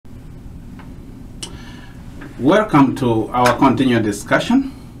Welcome to our continued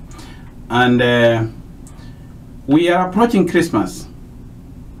discussion, and we are approaching Christmas,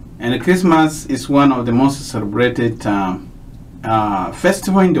 and Christmas is one of the most celebrated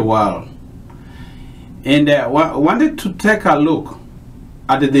festival in the world. And wanted to take a look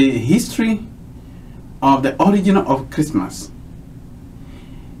at the history of the origin of Christmas.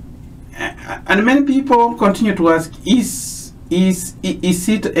 And many people continue to ask, is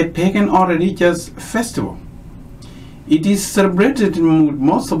it a pagan or religious festival? It is celebrated with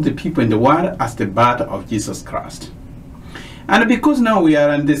most of the people in the world as the birth of Jesus Christ. And because now we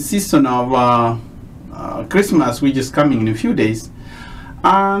are in the season of Christmas, which is coming in a few days,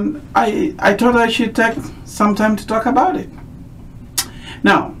 and I thought I should take some time to talk about it.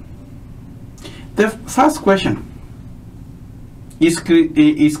 Now, the first question, is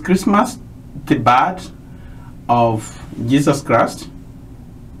Christmas the birth of Jesus Christ?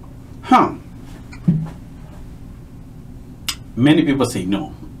 Many people say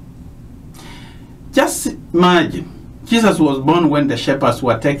no. Just imagine, Jesus was born when the shepherds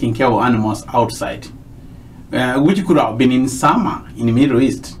were taking care of animals outside, which could have been in summer in the Middle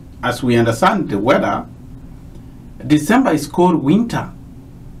East. As we understand the weather, December is called winter.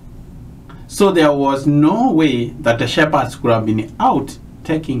 So there was no way that the shepherds could have been out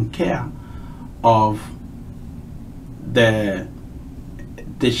taking care of the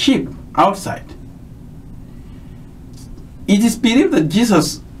sheep outside. It is believed that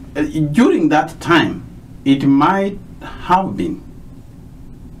Jesus, during that time, it might have been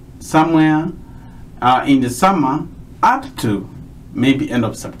somewhere in the summer up to maybe end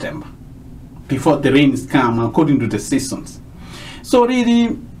of September, before the rains come according to the seasons. So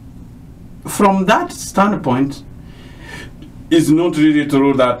really, from that standpoint, it's not really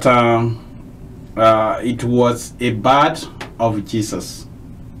true that it was a birth of Jesus.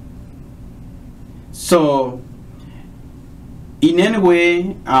 So in any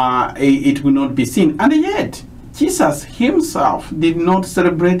way, it will not be seen. And yet, Jesus himself did not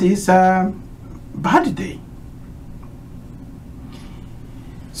celebrate his birthday.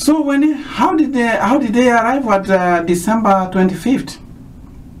 So how did they arrive at December 25th?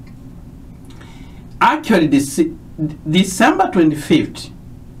 Actually, December 25th,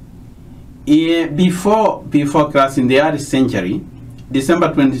 before Christ, in the early century,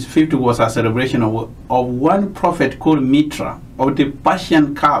 December 25th was a celebration of one prophet called Mithra, of the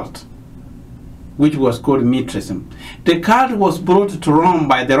Persian cult, which was called Mithraism. The cult was brought to Rome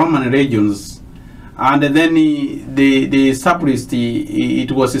by the Roman legions, and then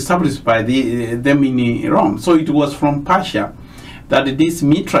it was established by them in Rome. So it was from Persia that this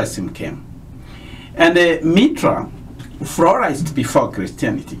Mithraism came. And Mithra flourished before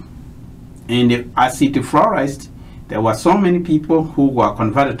Christianity. And as it flourished, there were so many people who were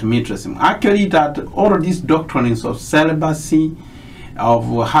converted to Mithraism. Actually, that all of these doctrines of celibacy,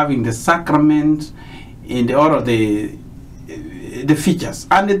 of having the sacrament, and all of the features.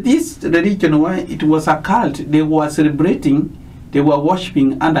 And this religion, why it was a cult, they were celebrating, they were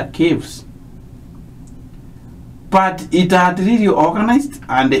worshipping under caves. But it had really organized,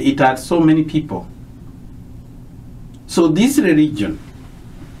 and it had so many people. So this religion,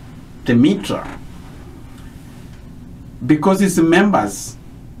 the Mithra, because its members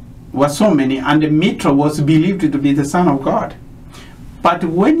were so many, and the Mithra was believed to be the Son of God. But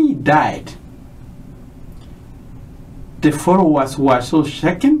when he died, the followers were so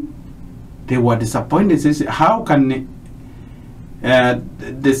shaken, they were disappointed. They said, how can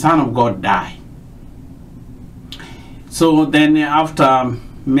the Son of God die? So then after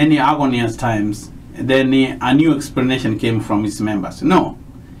many agonious times, then a new explanation came from his members. No,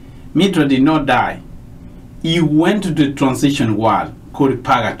 Mithra did not die. He went to the transition world called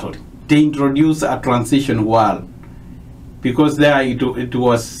purgatory. They introduced a transition world, because there it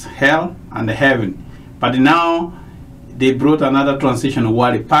was hell and heaven. But now they brought another transition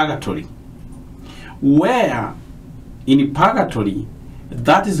world, purgatory, where in purgatory,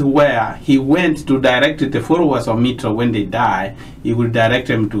 that is where he went to direct the followers of Mithra. When they die, he will direct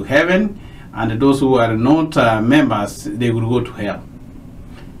them to heaven, and those who are not members, they will go to hell.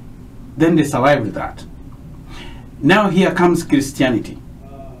 Then they survived that. Now here comes Christianity.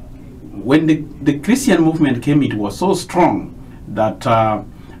 When the Christian movement came, it was so strong that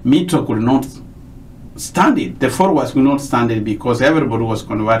Mithra could not stand it. The followers could not stand it, because everybody was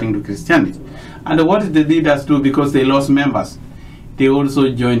converting to Christianity. And what did the leaders do? Because they lost members, they also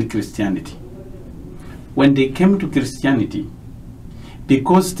joined Christianity. When they came to Christianity,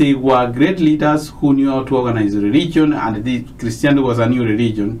 because they were great leaders who knew how to organize a religion, and Christianity was a new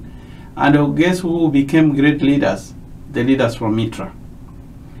religion, and guess who became great leaders? The leaders from Mithra.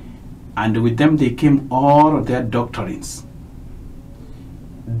 and with them they came all of their doctrines.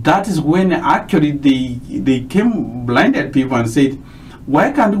 That is when actually they came blinded people and said,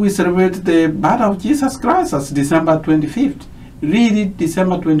 why can't we celebrate the birth of Jesus Christ as December 25th? Really,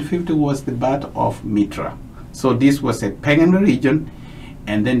 December 25th was the birth of Mithra. So this was a pagan religion,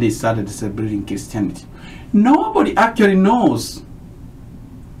 and then they started celebrating Christianity. Nobody actually knows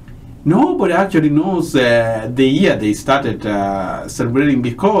the year they started celebrating,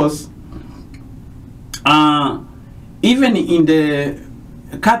 because even in the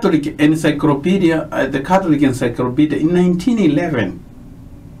Catholic encyclopedia, in 1911,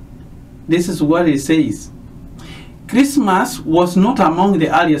 this is what it says. Christmas was not among the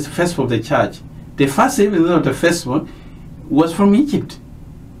earliest festivals of the church. The first evidence of the festival was from Egypt.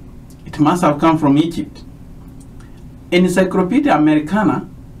 It must have come from Egypt. Encyclopedia Americana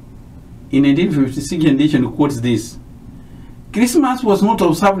in 1856 edition quotes this: Christmas was not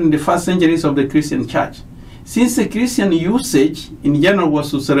observed in the first centuries of the Christian church, since the Christian usage in general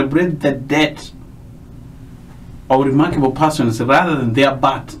was to celebrate the death of remarkable persons rather than their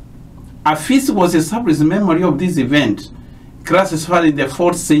birth. A feast was established in memory of this event. Christ is found in the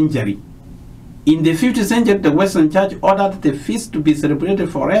 4th century. In the 5th century, the Western Church ordered the feast to be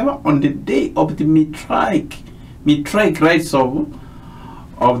celebrated forever on the day of the Mitraic rites of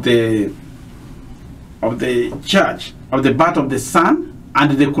the church, of the birth of the Son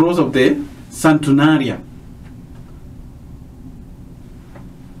and the close of the Saturnalia.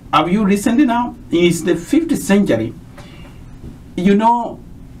 Have you listened now? It's the 5th century. You know,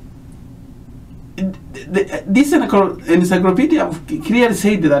 this encyclopedia clearly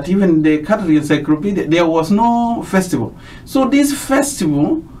said that even the Catholic encyclopedia, there was no festival. So this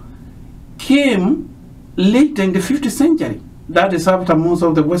festival came later in the 5th century. That is after most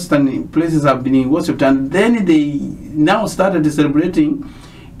of the Western places have been worshipped, and then they now started celebrating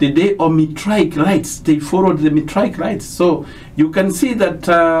the day of Mitraic rites. They followed the Mitraic rites. So you can see that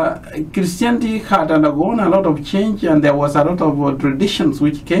Christianity had undergone a lot of change, and there was a lot of traditions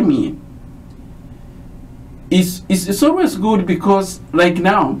which came in. It's always good, because like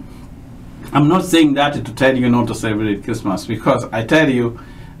now, I'm not saying that to tell you not to celebrate Christmas, because I tell you,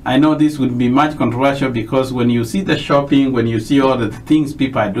 I know this would be much controversial, because when you see the shopping, when you see all the things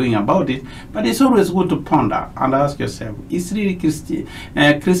people are doing about it, but it's always good to ponder and ask yourself, is really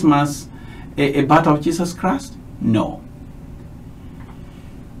Christmas a birth of Jesus Christ? No.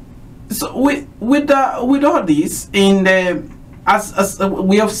 So with all this, as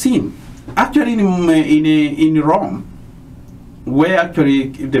we have seen, actually in Rome, where actually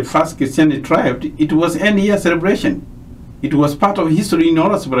the first Christianity thrived, it was end-year celebration. It was part of history in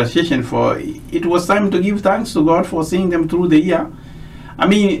order appreciation for it was time to give thanks to God for seeing them through the year. I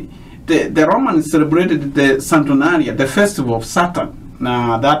mean, the Romans celebrated the Saturnalia, the festival of Saturn.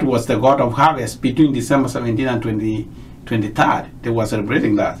 Now that was the god of harvest between December 17th and 23rd. They were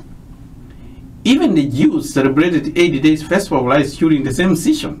celebrating that. Even the Jews celebrated 80 days festival of lights during the same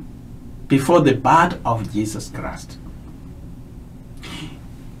season, before the birth of Jesus Christ.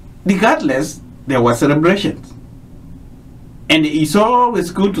 Regardless, there were celebrations. And it's always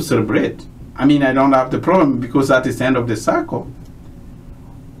good to celebrate. I mean, I don't have the problem, because that is the end of the circle.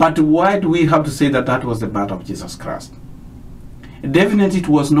 But why do we have to say that that was the birth of Jesus Christ? Definitely it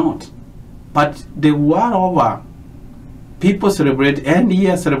was not. But the world over, people celebrate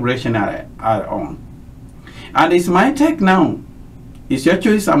end-year celebration are on. And it's my take now. It's your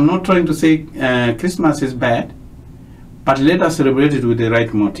choice. I'm not trying to say Christmas is bad, but let us celebrate it with the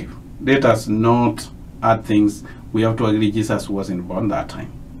right motive. Let us not add things. We have to agree Jesus wasn't born that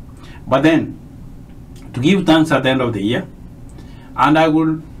time. But then, to give thanks at the end of the year, and I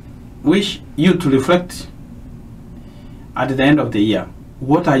would wish you to reflect at the end of the year,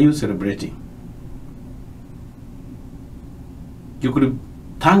 what are you celebrating? You could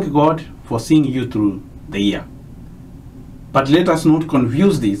thank God for seeing you through the year. But let us not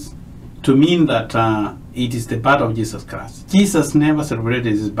confuse this to mean that it is the birth of Jesus Christ. Jesus never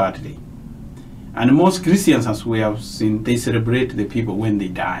celebrated his birthday. And most Christians, as we have seen, they celebrate the people when they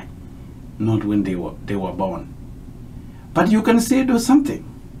die, not when they were born. But you can still do something.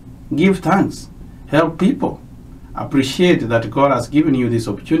 Give thanks. Help people. Appreciate that God has given you this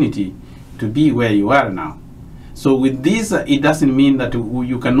opportunity to be where you are now. So with this, it doesn't mean that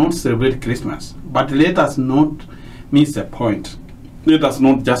you cannot celebrate Christmas. But let us not miss the point. Let us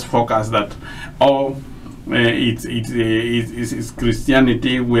not just focus that, it's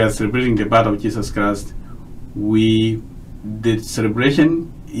Christianity, we are celebrating the birth of Jesus Christ. The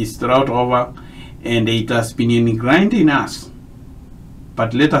celebration is throughout over, and it has been ingrained in us.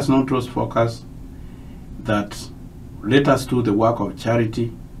 But let us not lose focus that let us do the work of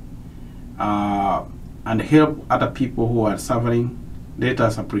charity, and help other people who are suffering. Let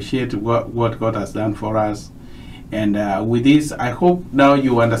us appreciate what God has done for us. And with this, I hope now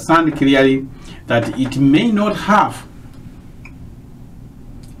you understand clearly that it may not have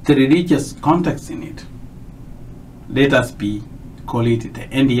the religious context in it. Let us call it the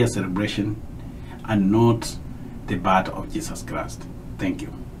end year celebration and not the birth of Jesus Christ. Thank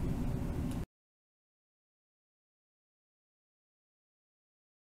you.